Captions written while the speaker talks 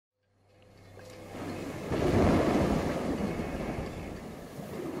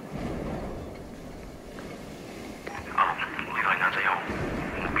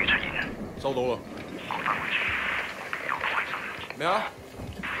收到啦。咩啊？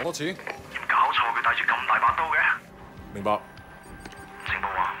攞多錢？搞錯，佢帶住咁大把刀嘅。明白。情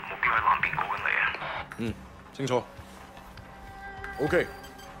報話目標喺南邊過緊嚟啊。嗯，清楚。OK，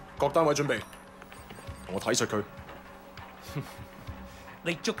 各單位準備，同我睇實佢。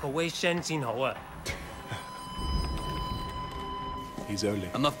你捉個 Wei Shen 先好啊。He's only.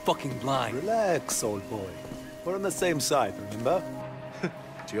 I'm not fucking blind. Relax, old boy. We're on the same side, remember?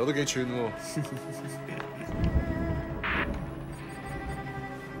 條友都幾串喎。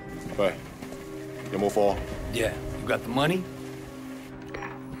喂，有冇貨 Yeah, you got the money?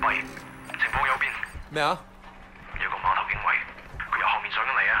 喂，情況有變。咩啊？有個碼頭警衛，佢由後面上緊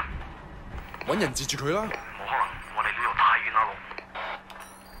嚟啊！揾人截住佢啦！冇可能，我哋呢度太遠啦，路。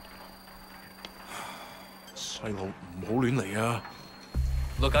細路唔好亂嚟啊！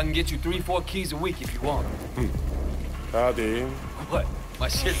 Look, I can get you 3-4 keys a week if you want. 睇下點？ What? My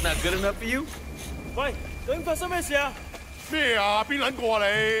shit's not good enough for you? 喂，究竟發生咩事啊？咩啊？邊撚個啊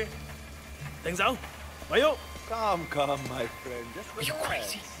你？停手，咪喐！ Come, my friend. Just Are you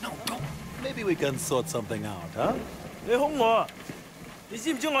crazy? No, don't. Maybe we can sort something out, huh? 你兇我啊！你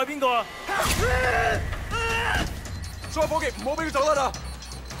知唔知我係邊個啊？所有伙計唔好俾佢走得啦！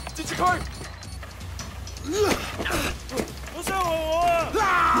截住佢！好傷害我啊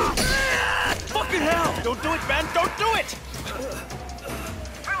 ！Fucking hell! Don't do it, man! Don't do it!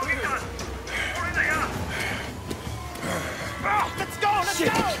 喺後面人，我哋嚟啊 Let's go! Let's go!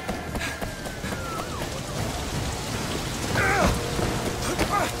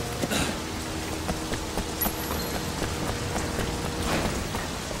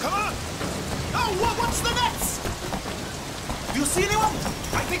 Come on! Oh, what's the next? Do you see anyone?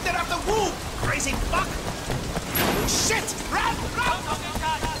 I think they're at the wall. Crazy fuck! Shit! Run! Run!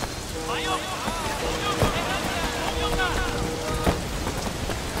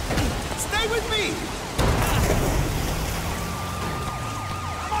 Stay with me!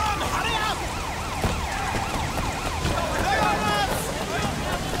 Come on! Hurry up! They are us!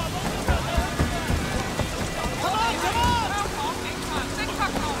 Come on! Come on!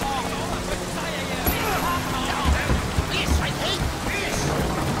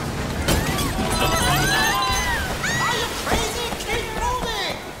 Are you crazy? Keep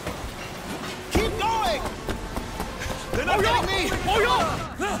moving! Keep going! They're not getting me!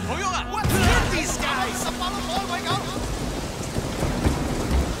 What's with these guys? Oh my god!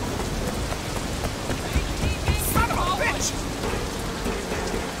 Son of a bitch!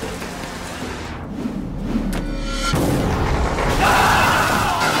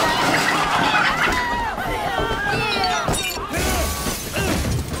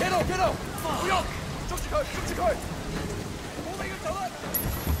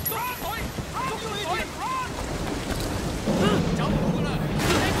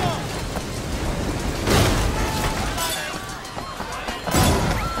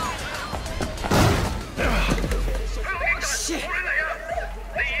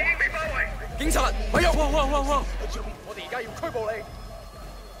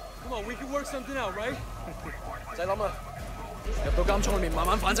 Come on, we can work something out, right? 唔使諗啊，入到監倉裏面慢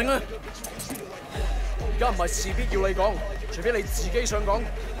慢反省啦。而家唔係事必要你講，除非你自己想講。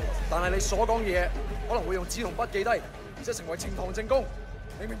但係你所講嘅嘢可能會用紙同筆記低，而且成為呈堂證供，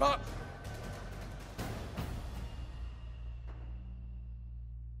明唔明白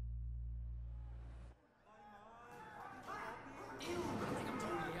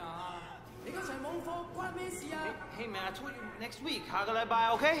？Hey man, I told you next week. 下個禮拜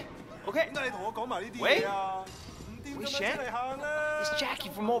 ，OK？ 點解你同我講埋呢啲嘢啊？唔掂咁樣出嚟行啦 It's Jackie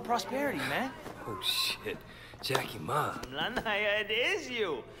from Old Prosperity, man. Oh shit, Jackie Ma. Lanaya, it is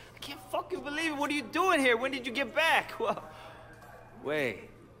you. I can't fucking believe it. What are you doing here? When did you get back? Well, wait,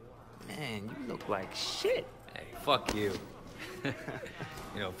 man, you look like shit. Hey, fuck you.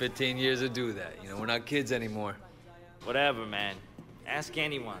 15 years to do that. We're not kids anymore. Whatever, man. Ask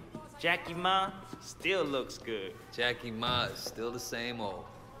anyone. Jackie Ma still looks good. Jackie Ma is still the same old,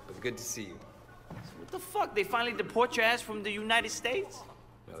 but good to see you. So what the fuck? They finally deport your ass from the United States?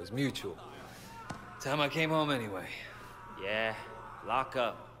 It was mutual. Time I came home anyway. Yeah, lock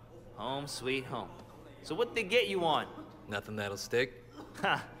up. Home sweet home. So what they get you on? Nothing that'll stick.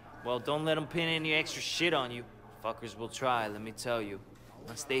 Ha! Well, don't let them pin any extra shit on you. Fuckers will try, let me tell you.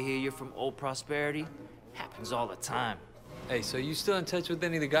 Once they hear you're from Old Prosperity, happens all the time. Hey, so you still in touch with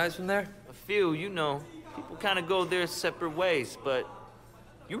any of the guys from there? A few, you know. People kind of go their separate ways, but...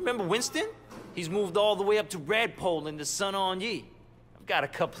 You remember Winston? He's moved all the way up to Redpole in the Sun On Yee. I've got a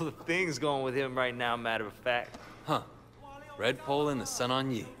couple of things going with him right now, matter of fact. Huh. Redpole and the Sun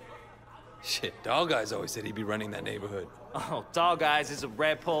On Yee. Shit, Dog Eyes always said he'd be running that neighborhood. Oh, Dog Eyes is a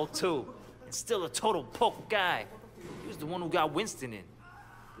Redpole, too. and still a total poke guy. He was the one who got Winston in.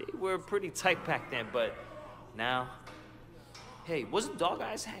 They were pretty tight back then, but now... Hey, wasn't Dog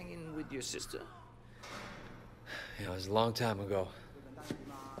Eyes hanging with your sister? Yeah, it was a long time ago.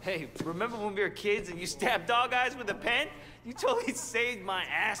 Hey, remember when we were kids and you stabbed Dog Eyes with a pen? You totally saved my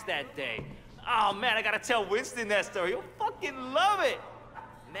ass that day. Oh man, I gotta tell Winston that story. He'll fucking love it.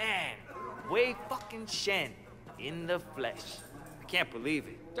 Man, Wei fucking Shen in the flesh. I can't believe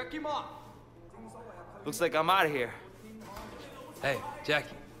it. Jackie Ma! Looks like I'm out of here. Hey,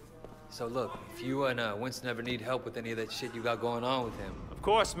 Jackie. So look, if you and Winston ever need help with any of that shit you got going on with him... Of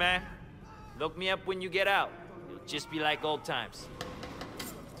course, man. Look me up when you get out. It'll just be like old times.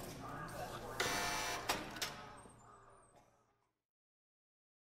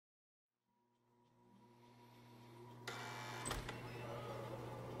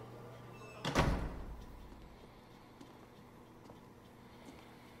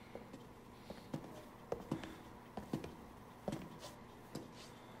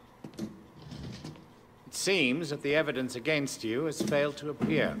 It seems that the evidence against you has failed to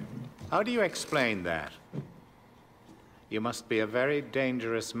appear. How do you explain that? You must be a very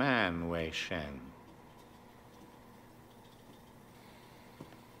dangerous man, Wei Shen.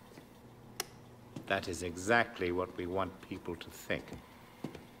 That is exactly what we want people to think.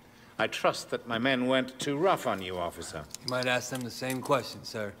 I trust that my men weren't too rough on you, officer. You might ask them the same question,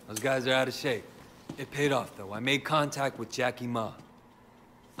 sir. Those guys are out of shape. It paid off, though. I made contact with Jackie Ma.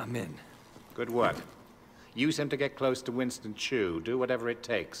 I'm in. Good work. Use him to get close to Winston Chu. Do whatever it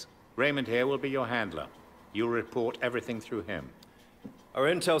takes. Raymond here will be your handler. You'll report everything through him. Our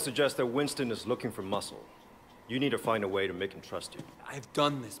intel suggests that Winston is looking for muscle. You need to find a way to make him trust you. I've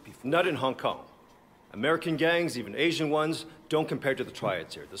done this before. Not in Hong Kong. American gangs, even Asian ones, don't compare to the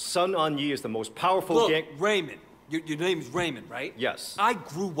triads here. The Sun On Yee is the most powerful gang... Look, Raymond. Your name is Raymond, right? Yes. I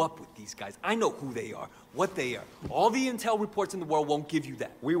grew up with these guys. I know who they are, what they are. All the intel reports in the world won't give you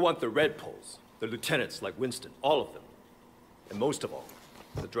that. We want the Red Poles, the lieutenants like Winston, all of them. And most of all,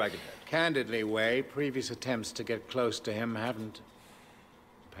 the Dragonhead. Candidly, Wei, previous attempts to get close to him haven't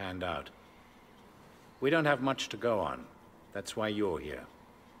panned out. We don't have much to go on. That's why you're here.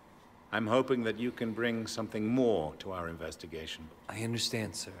 I'm hoping that you can bring something more to our investigation. I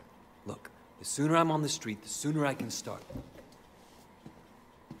understand, sir. Look, the sooner I'm on the street, the sooner I can start.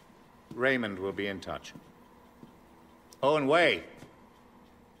 Raymond will be in touch. Oh, and Wei,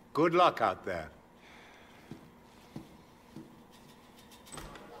 good luck out there.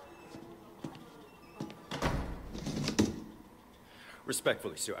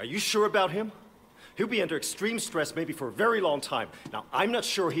 Respectfully, sir, are you sure about him? He'll be under extreme stress maybe for a very long time. Now, I'm not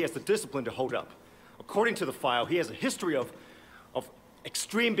sure he has the discipline to hold up. According to the file, he has a history of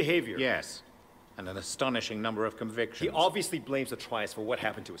extreme behavior. Yes, and an astonishing number of convictions. He obviously blames the triads for what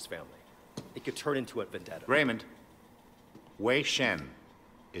happened to his family. It could turn into a vendetta. Raymond, Wei Shen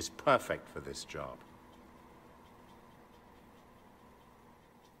is perfect for this job.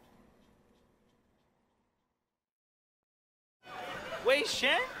 Wei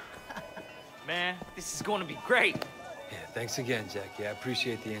Shen? Man, this is gonna be great. Yeah, thanks again, Jackie. I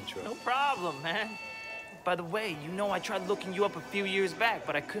appreciate the intro. No problem, man. By the way, you know I tried looking you up a few years back,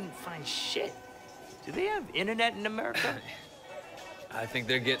 but I couldn't find shit. Do they have internet in America? I think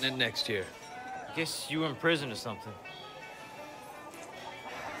they're getting it next year. Guess you were in prison or something.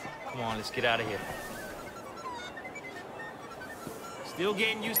 Come on, let's get out of here. Still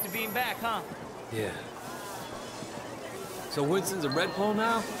getting used to being back, huh? Yeah. So Winston's a red pole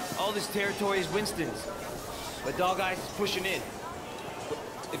now? All this territory is Winston's. But Dog Eyes is pushing in.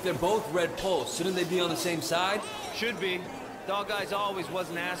 If they're both red poles, shouldn't they be on the same side? Should be. Dog Eyes always was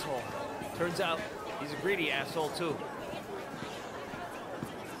an asshole. Turns out, he's a greedy asshole, too.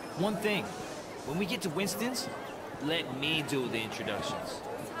 One thing, when we get to Winston's, let me do the introductions.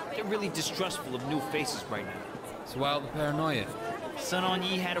 They're really distrustful of new faces right now. It's wild paranoia. Sun On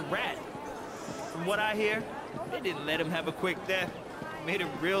Yee had a rat. From what I hear, they didn't let him have a quick death. Made it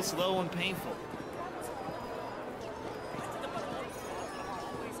real slow and painful.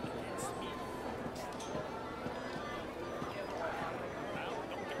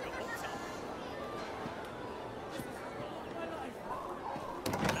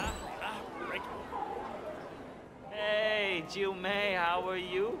 Hey, Jiu Mei, how are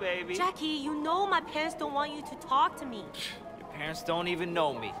you, baby? Jackie, you know my parents don't want you to talk to me. Your parents don't even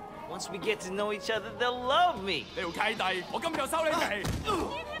know me. Once we get to know each other, they'll love me. 你條契弟，我今日就收你皮。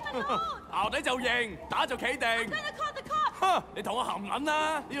 Leave him alone! 淆底就認，打就企定。 I'm gonna call the cops! 哼！你同我含撚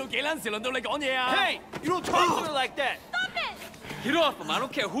啦！呢度幾撚時輪到你講嘢啊？ Hey, you don't talk to her like that. Stop it! Get off him. I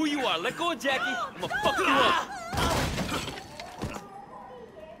don't care who you are. Let go of Jackie. I'm gonna fuck you up.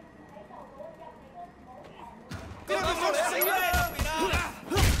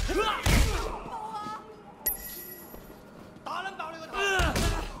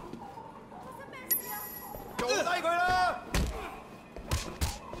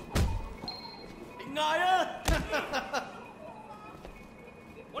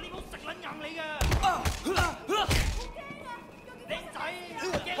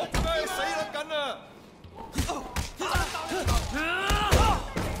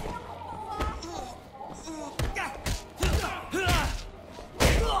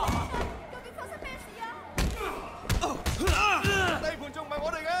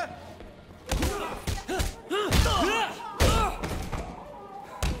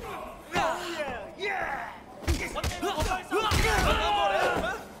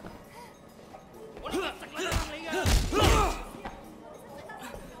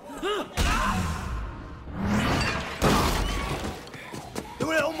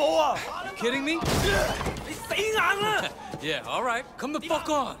 Kidding me? Yeah, all right. Come the fuck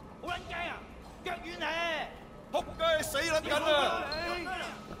on.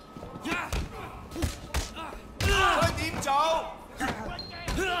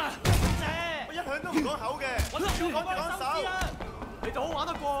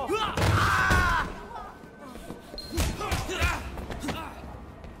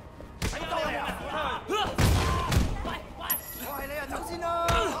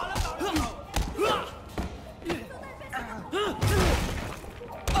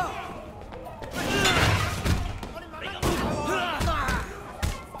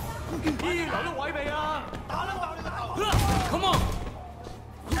 Come on.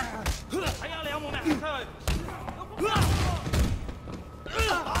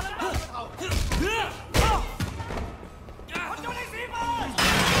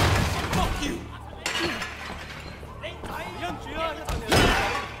 Fuck you.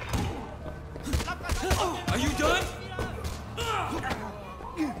 Are you done?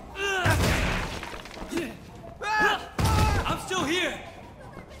 I'm still here.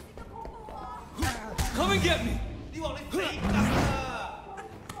 Come and get me.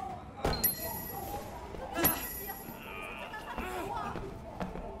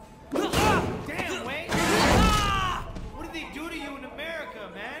 Damn, Wayne! What did they do to you in America,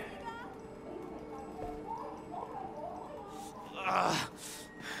 man?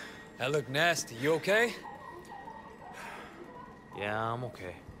 That looked nasty. You okay? Yeah, I'm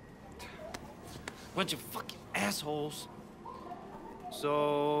okay. Bunch of fucking assholes.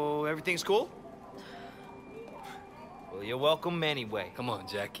 So, everything's cool? Well, you're welcome anyway. Come on,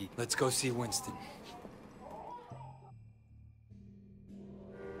 Jackie. Let's go see Winston.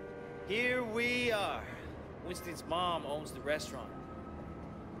 Here we are. Winston's mom owns the restaurant.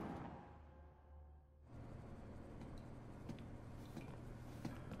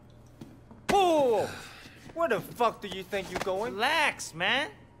 Oh! Where the fuck do you think you're going? Relax, man.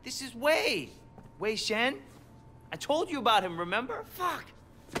 This is Wei. Wei Shen. I told you about him, remember? Fuck!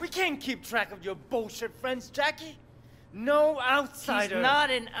 We can't keep track of your bullshit friends, Jackie. No outsider. He's not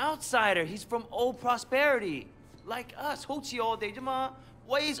an outsider. He's from old prosperity. Like us. Hochi all day.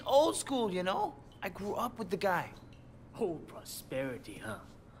 Wei's old school, you know? I grew up with the guy. Old prosperity, huh?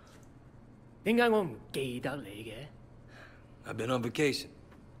 點解我唔記得你嘅？ I've been on vacation.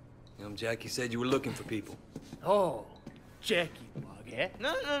 Jackie said you were looking for people. Oh, Jackie 話嘅。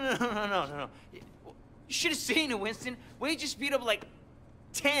 No. You should have seen it, Winston. Wei just beat up like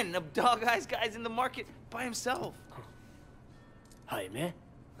 10 of Dog Eyes guys in the market by himself. 係咩？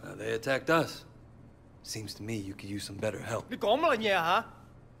 They attacked us. Seems to me you could use some better help. 你講乜嘢嚇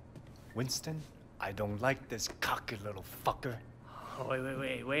Winston, I don't like this cocky little fucker.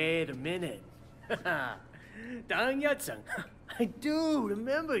 Wait a minute. 等一陣 I do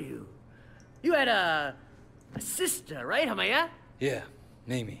remember you. You had a sister, right? 係咪啊？ Yeah,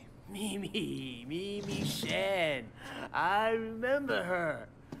 Mimi. Mimi Shen. I remember her.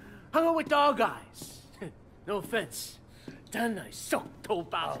 Hung out with Dog Eyes. No offense. 真係熟到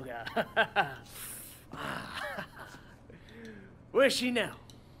爆㗎。Where's she now?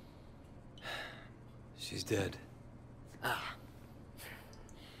 She's dead.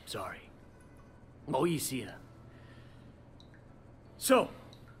 Sorry. 唔好意思啊。So,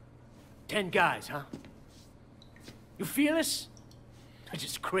 10 guys, huh? You feel this? They're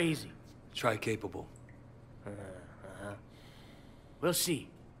just crazy. Try capable. We'll see.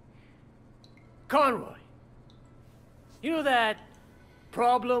 Conroy, you know that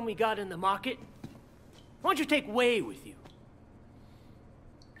problem we got in the market? Why don't you take Wei with you?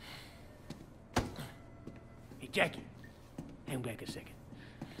 Hey, Jackie, hang back a second.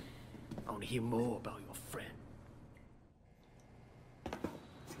 I want to hear more about your friend.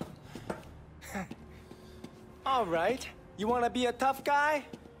 All right. You want to be a tough guy?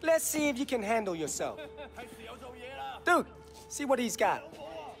 Let's see if you can handle yourself. Dude, see what he's got.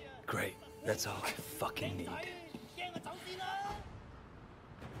 Great. That's all I fucking need.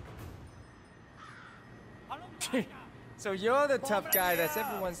 So you're the tough guy that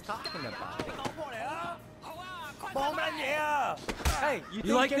everyone's talking about. Hey,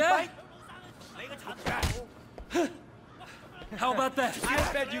 You like that? How about that?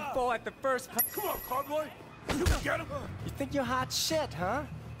 I bet you fall at the first. Come on, Conroy. You can get him. You think you're hot shit, huh?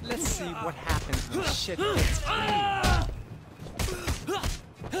 Let's see what happens when shit gets clean.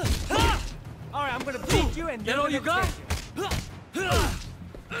 All right, I'm gonna beat you and That all you got?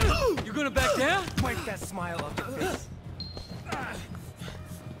 You gonna back down? Wipe that smile off your face.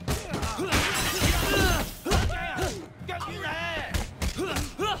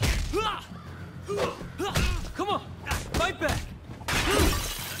 Come on, fight back.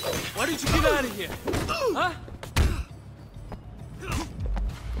 Why didn't you get out of here? Huh?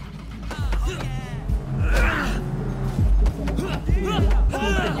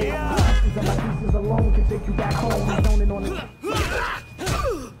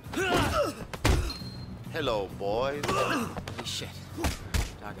 Hello, boys. Holy shit.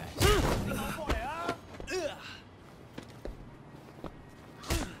 Dog eyes.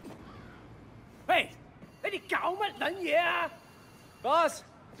 Hey, 你哋搞乜撚嘢啊？ Boss,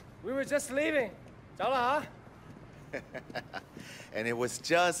 we were just leaving. 走啦吓。 And it was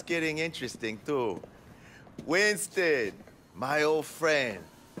just getting interesting, too. Winston, my old friend.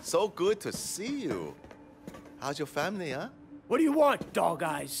 So good to see you. How's your family, huh? What do you want, dog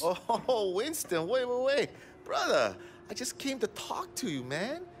eyes? Oh, Winston, wait. Brother, I just came to talk to you,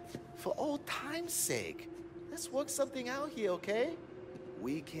 man. For old time's sake. Let's work something out here, okay?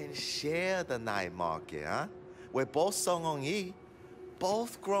 We can share the night market, huh? We're both Song On Yi,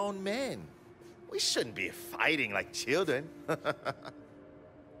 both grown men. We shouldn't be fighting like children.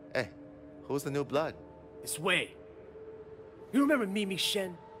 Hey, who's the new blood? It's Wei. You remember Mimi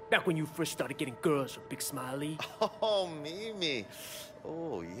Shen? Back when you first started getting girls with Big Smiley? Oh, Mimi.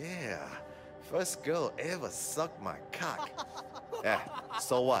 Oh, yeah. First girl ever sucked my cock. Yeah,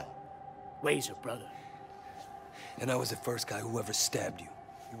 so what? Wei's her brother. And I was the first guy who ever stabbed you.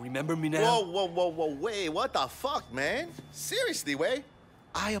 You remember me now? Whoa, Wei, what the fuck, man? Seriously, Wei?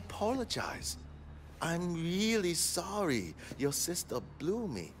 I apologize. I'm really sorry your sister blew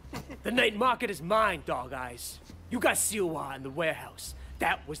me. The night market is mine, dog eyes. You got Siwa in the warehouse.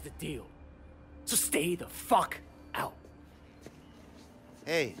 That was the deal. So stay the fuck out.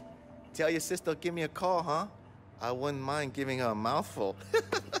 Hey, tell your sister give me a call, huh? I wouldn't mind giving her a mouthful.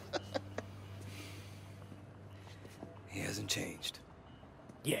 He hasn't changed.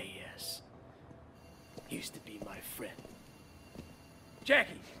 Yeah, he has. He used to be my friend.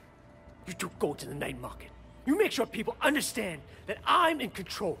 Jackie, you two go to the night market. You make sure people understand that I'm in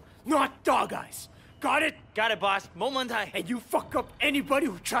control, not dog eyes. Got it? Got it, boss. 冇問題. And you fuck up anybody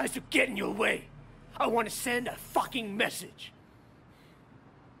who tries to get in your way. I want to send a fucking message.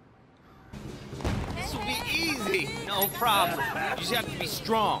 This will be easy. No problem. You just have to be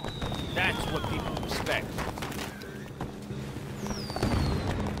strong. That's what people respect.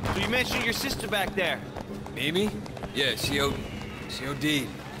 So you mentioned your sister back there. Mimi? Yeah, she OD'd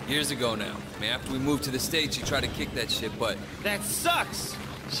years ago now. I mean, after we moved to the States, she tried to kick that shit butt. That sucks.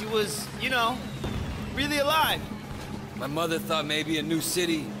 She was, you know, really alive. My mother thought maybe a new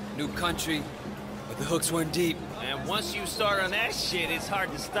city, new country, but the hooks weren't deep. And once you start on that shit, it's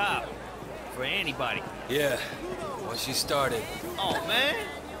hard to stop. For anybody. Yeah, once she started. Oh, man.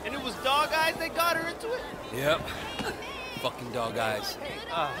 And it was dog eyes that got her into it? Yep. Fucking dog eyes.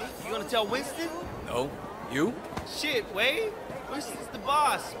 You gonna tell Winston? No. You? Shit, Wade. Winston's the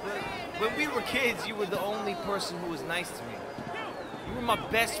boss, but when we were kids, you were the only person who was nice to me. You were my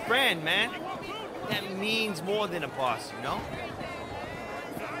best friend, man. That means more than a boss, you know?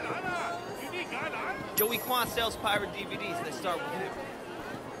 Joey Kwan sells pirate DVDs. Let's start with him.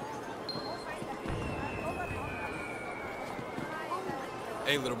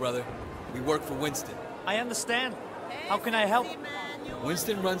 Hey, little brother. We work for Winston. I understand. How can I help?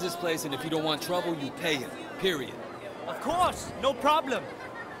 Winston runs this place, and if you don't want trouble, you pay him. Period. Of course, no problem.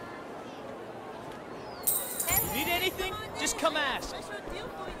 You need anything? Just come ask. You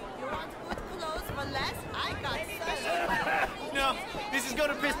want good clothes for less? I got special. You know, this is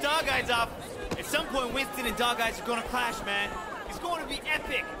gonna piss Dog Eyes off. At some point, Winston and Dog Eyes are gonna clash, man. It's going to be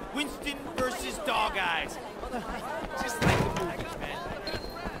epic. Winston versus Dog Eyes. Just like the movies, man.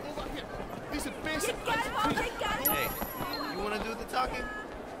 Hey, you wanna do the talking?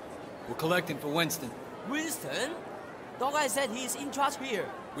 We're collecting for Winston. Winston? Dog Eye said he's in charge here.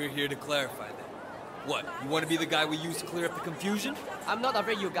 We're here to clarify that. What, you want to be the guy we use to clear up the confusion? I'm not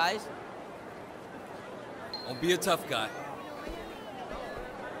afraid, you guys. Don't be a tough guy.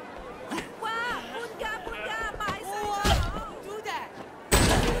 Do that.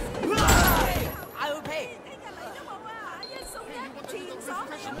 I will pay.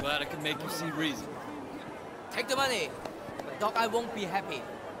 I'm glad I can make you see reason. Take the money, but dog I won't be happy.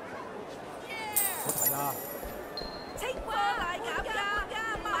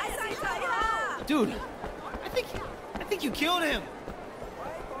 Dude, I think you killed him.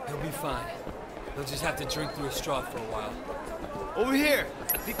 He'll be fine. He'll just have to drink through a straw for a while. Over here.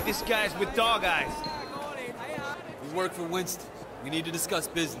 I think this guy's with Dog Eyes. We work for Winston. We need to discuss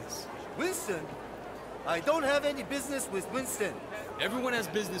business. Winston? I don't have any business with Winston. Everyone has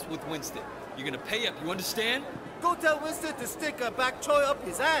business with Winston. You're gonna pay up, you understand? Go tell Winston to stick a bak choy up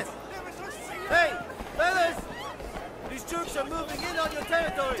his ass. Hey, fellas! These jerks are moving in on your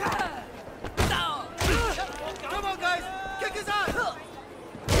territory. Come on, guys! Kick his ass!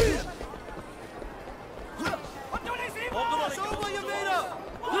 Show what you're made of!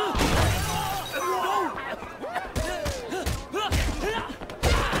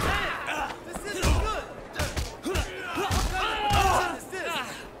 This isn't good! What kind of action is this?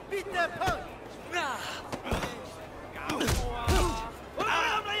 Beat that punk!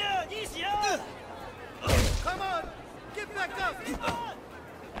 Come on! Get back up!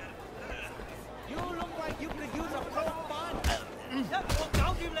 You look like you could use a pork bun.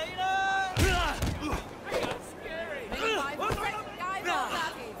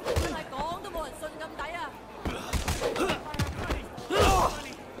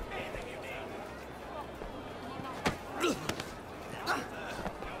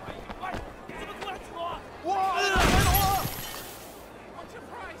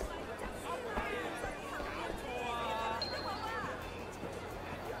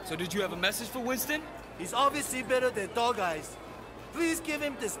 So did you have a message for Winston? He's obviously better than Dog Eyes. Please give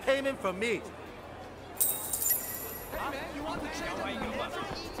him this payment from me.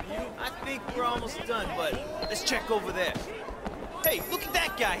 I think we're almost done, but let's check over there. Hey, look at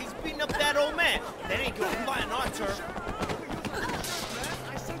that guy. He's beating up that old man. That ain't gonna fly on our turf.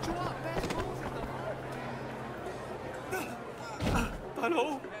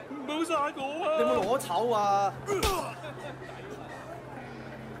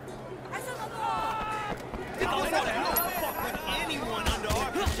 Anyone under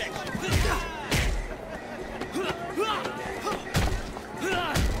our protection.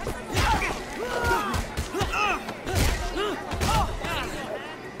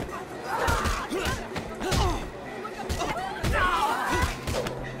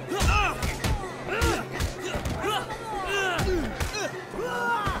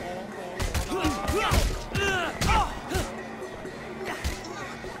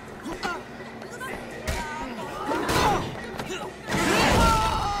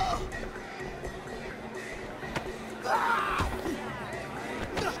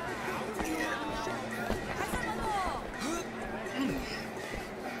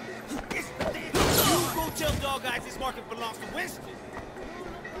 Dog Eyes, this market belongs to Winston.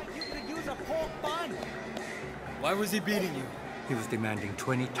 You could use a pork bun. Why was he beating you? He was demanding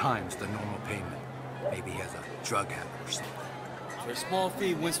 20 times the normal payment. Maybe he has a drug habit or something. For a small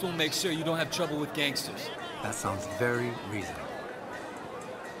fee, Winston will make sure you don't have trouble with gangsters. That sounds very reasonable.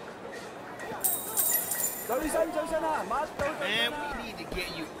 Man, we need to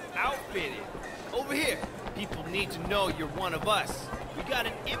get you outfitted. Over here. People need to know you're one of us. We got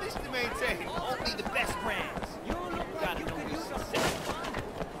an image to maintain. Only the best brands. You gotta know your success.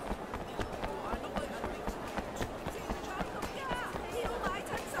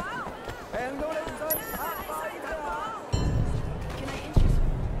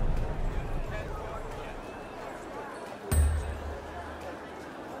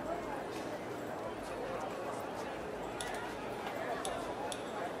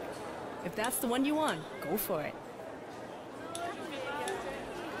 If that's the one you want, go for it.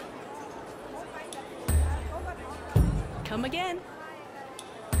 Come again.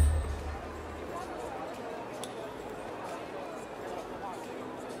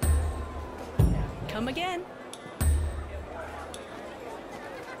 Come again.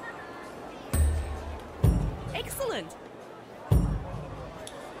 Excellent.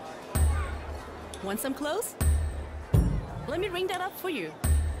 Want some clothes? Let me ring that up for you.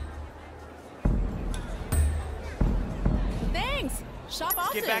 Thanks. Shop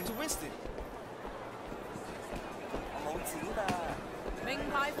often. Get back to Winston. 名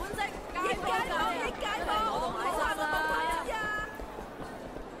牌款式，街坊益街坊，我買晒個品牌啊！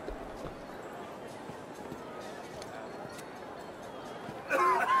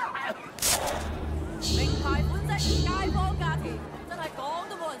名牌款式，街坊價錢，真係講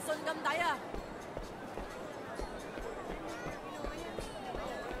都冇人信咁抵啊！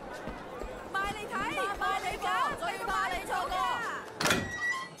賣你睇，賣你搞，最怕你錯過。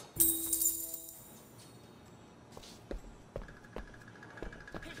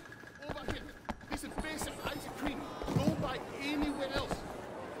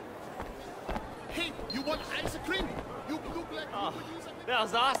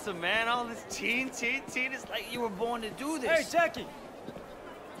sounds awesome, man. All this teen. It's like you were born to do this. Hey, Jackie!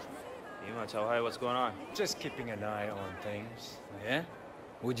 You want to tell Harry what's going on? Just keeping an eye on things. Yeah?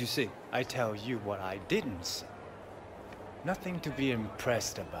 What'd you see? I tell you what I didn't see. Nothing to be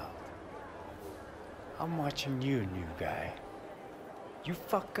impressed about. I'm watching you, new guy. You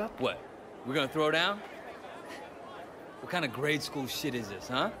fuck up? What? We're gonna throw down? What kind of grade school shit is this,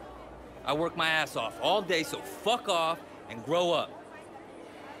 huh? I work my ass off all day, so fuck off and grow up.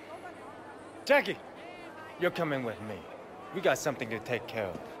 Jackie, you're coming with me. We got something to take care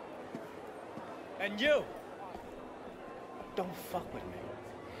of. And you, don't fuck with me.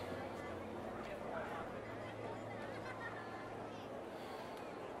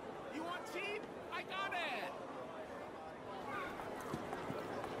 You want cheap? I got it.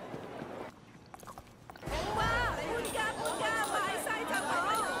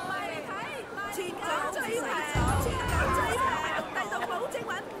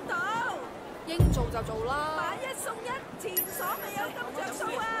 應做就做啦。買一送一，前所未有咁着數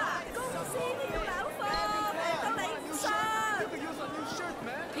啊！公司票樓貨，平到你唔信。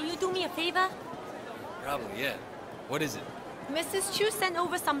Can you do me a favor? Probably, yeah. What is it? Mrs. Chu sent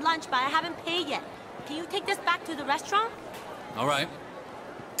over some lunch, but I haven't paid yet. Can you take this back to the restaurant? All right.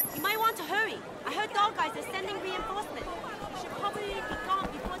 You might want to hurry. I heard dog guys are sending reinforcements. Should probably be gone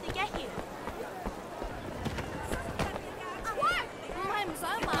before they get here. 唔係唔想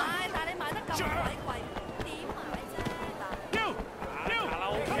買，但你買得咁鬼貴，點買啫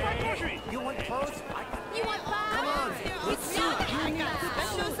？You want clothes? You want bags? Come on, it's suit. I got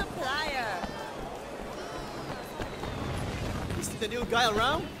special supplier. Is the new guy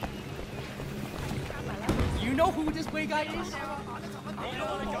around? You know who this way guy is?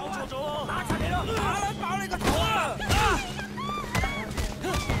 你搞錯咗喎！打柒你咯！爆你個頭啊！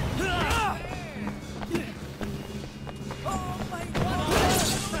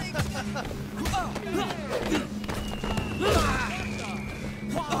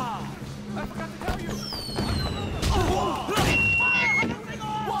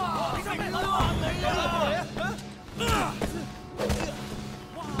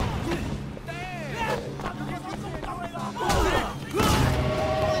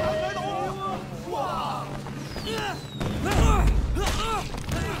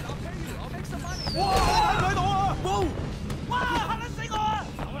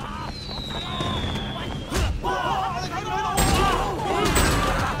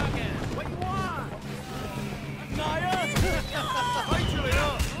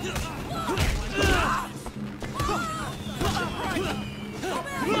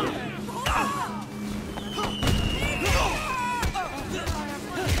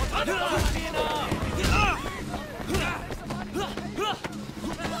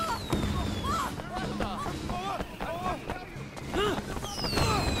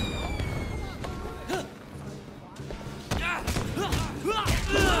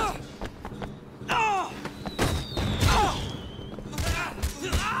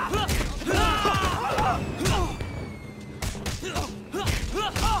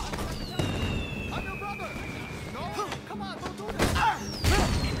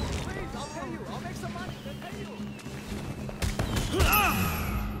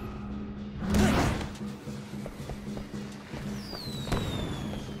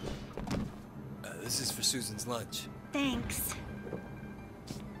 This is for Susan's lunch. Thanks.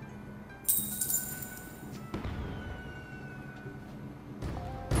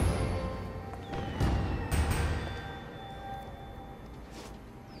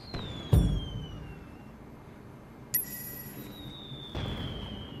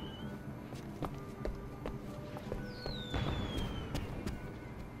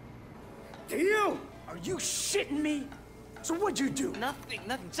 Damn! Are you shitting me? So what'd you do? Nothing.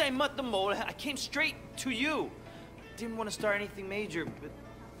 真係乜都冇啦。I came straight to you. Didn't want to start anything major, but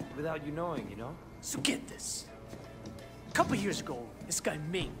without you knowing, you know? So get this. A couple years ago, this guy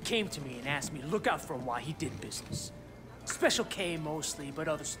Ming came to me and asked me to look out for him while he did business. Special K mostly, but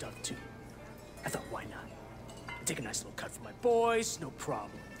other stuff too. I thought, why not? I take a nice little cut for my boys, no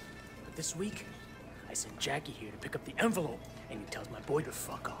problem. But this week, I sent Jackie here to pick up the envelope, and he tells my boy to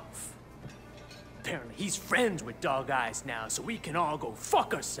fuck off. Apparently, he's friends with Dog Eyes now, so we can all go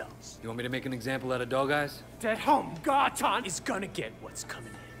fuck ourselves. You want me to make an example out of Dog Eyes? That Gatan is gonna get what's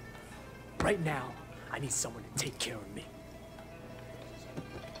coming in. Right now, I need someone to take care of me.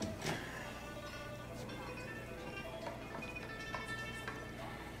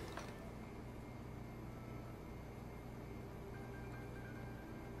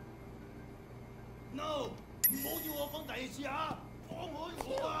 No， 唔好要我講第二次啊！放開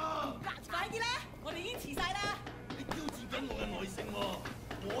我啊！快啲啦，我哋已經遲晒啦。你叫自己緊我嘅耐性喎，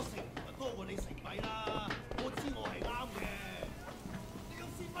我食多過你食米啦，我知我係啱嘅。你咁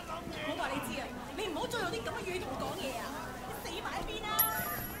屎不冧嘅！我話你知啊，你唔好再用啲咁嘅語同我講嘢啊！你死埋一邊啦！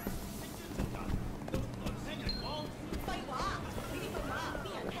聽人講廢話，你啲廢話邊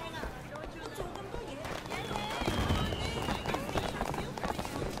人聽啊？我做咁多嘢，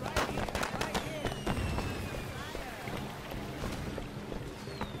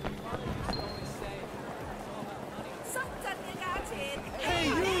深圳嘅價錢。Hey,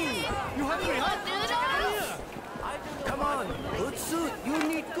 you hungry, huh? Come on, good suit. You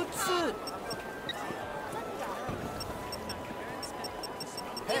need good suit.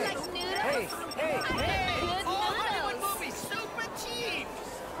 Hey, hey, hey, hey! Hollywood movie super cheap。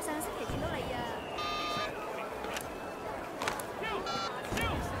我上個星期見到你啊。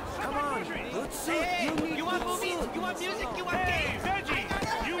Come on, good suit. You need You want good movies? suit. You want music? You want games? Veggie!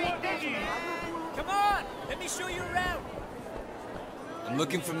 You want veggie! Come on, let me show you around. I'm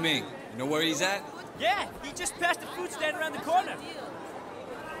looking for Ming. You know where he's at? Yeah, he just passed the fruit stand around the corner.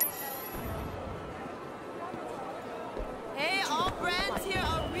 Hey, all brands here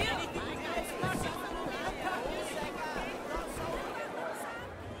are really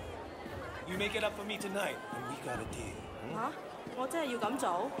You make it up for me tonight, and we got a deal. 嚇！我真係要咁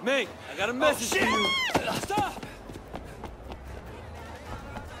做？ Ming, I got a message for you. Stop!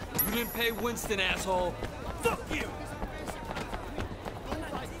 You didn't pay Winston, asshole. Fuck you!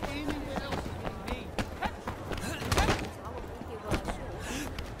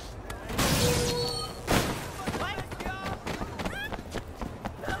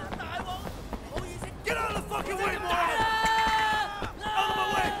 Get out of the fucking way, boy! Out of my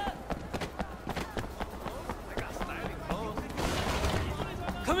way!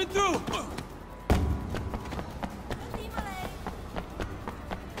 Coming through!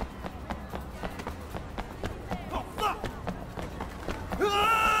 Oh, fuck!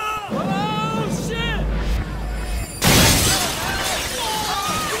 Oh, shit!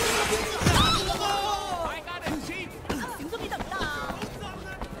 小心啲得唔得啊？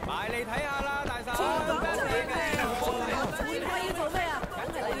埋嚟睇下啦，大細。會貴要做咩啊？梗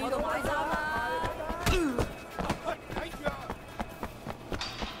係嚟我度買衫啦。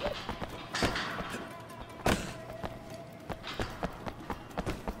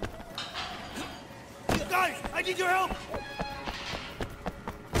Guys, I need your help!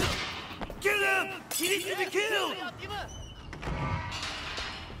 Kill him! He needs to be killed!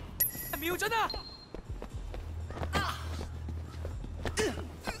 瞄準啊！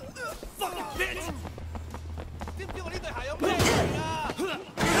 Fucking bitch! 知唔知我呢對鞋有咩嚟㗎？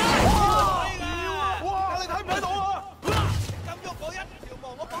哇！你睇唔睇到啊？咁喐我一條毛，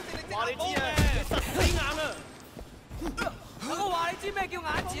我保證你即刻冇嘅。你實死硬啊！等我話你知咩叫眼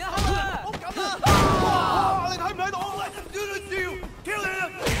前一黑啊！唔好咁啊！哇！你睇唔睇到啊Kill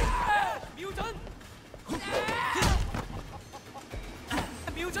him! 瞄準！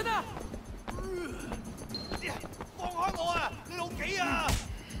瞄準啊！放開我啊！你老幾啊？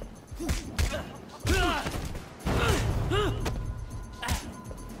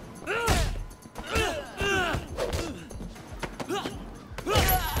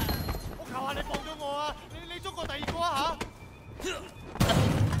我求下你放咗我啊！你捉過第二個啊嚇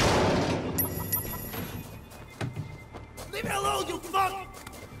Leave me alone, you fuck!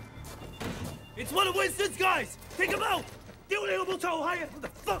 It's one of Winston's guys! Take him out! 屌你老母臭閪啊 ！To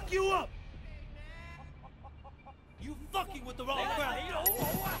fuck you up! You fucking with the wrong crowd! 你老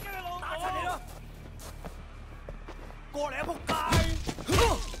母啊！跟你老母打親你咯！過嚟啊！仆街！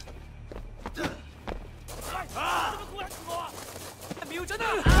啊！做乜估人我啊？瞄準啊！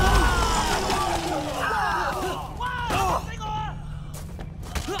哇！死我啊！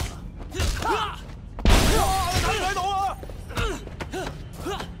哇！你睇唔睇到啊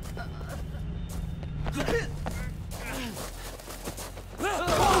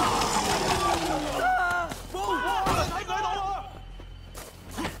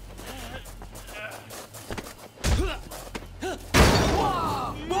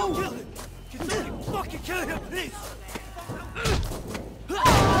？Fucking kill him, please!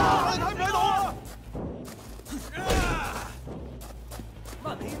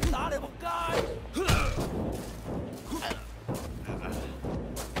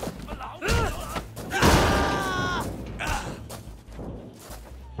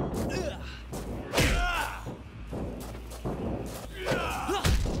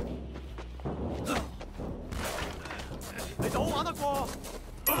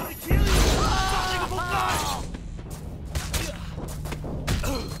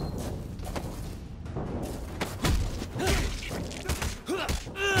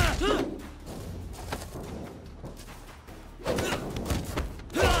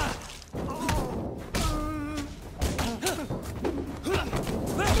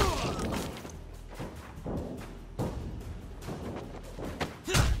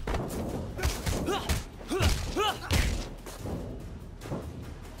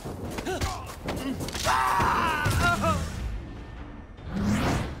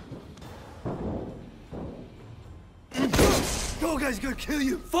 Dog Eye's gonna kill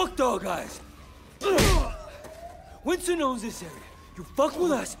you. Fuck Dog Eyes. Winston owns this area. You fuck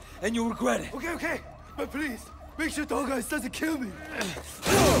with us, and you'll regret it. Okay. But please, make sure Dog Eyes doesn't kill me.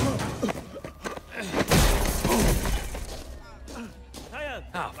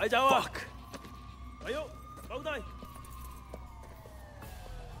 Ah, fuck.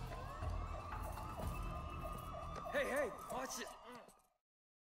 Hey, watch it.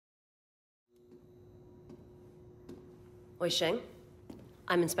 Wei Sheng,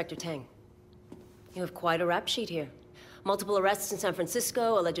 I'm Inspector Tang. You have quite a rap sheet here. Multiple arrests in San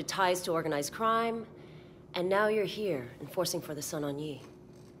Francisco, alleged ties to organized crime, and now you're here, enforcing for the Sun On Yi.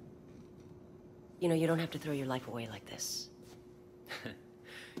 You know, you don't have to throw your life away like this.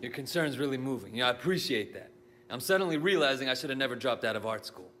 Your concern's really moving. Yeah, I appreciate that. I'm suddenly realizing I should have never dropped out of art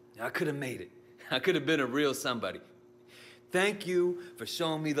school. I could have made it. I could have been a real somebody. Thank you for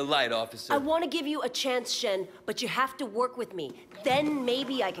showing me the light, officer. I want to give you a chance, Shen, but you have to work with me. Then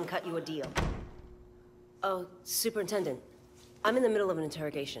maybe I can cut you a deal. Oh, Superintendent, I'm in the middle of an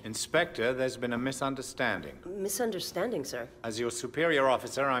interrogation. Inspector, there's been a misunderstanding. Misunderstanding, sir? As your superior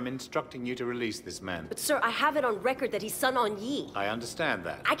officer, I'm instructing you to release this man. But sir, I have it on record that he's Sun On Yi. I understand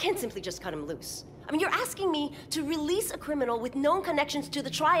that. I can't simply just cut him loose. I mean, you're asking me to release a criminal with known connections to the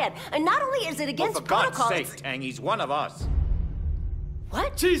Triad, and not only is it against protocol... For God's sake, Tang, he's one of us.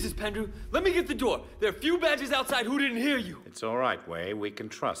 What? Jesus, Pendrew, let me get the door. There are a few badges outside who didn't hear you. It's all right, Wei. We can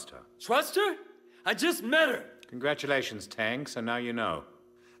trust her. Trust her? I just met her. Congratulations, Tang, so now you know.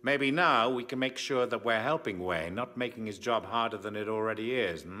 Maybe now we can make sure that we're helping Wei, not making his job harder than it already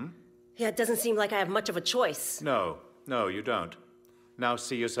is, hmm? Yeah, it doesn't seem like I have much of a choice. No, you don't. Now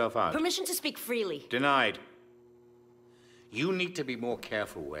see yourself out. Permission to speak freely. Denied. You need to be more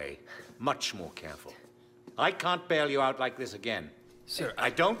careful, Wei. Much more careful. I can't bail you out like this again. Sir, I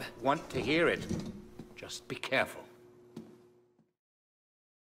don't want to hear it. Just be careful.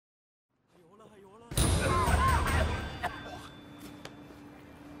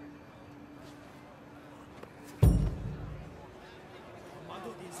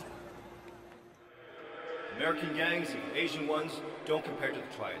 American gangs, the Asian ones, don't compare to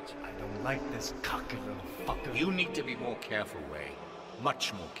the Triads. I don't like this cocky little fucker. You need to be more careful, Wei.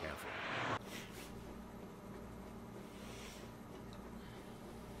 Much more careful.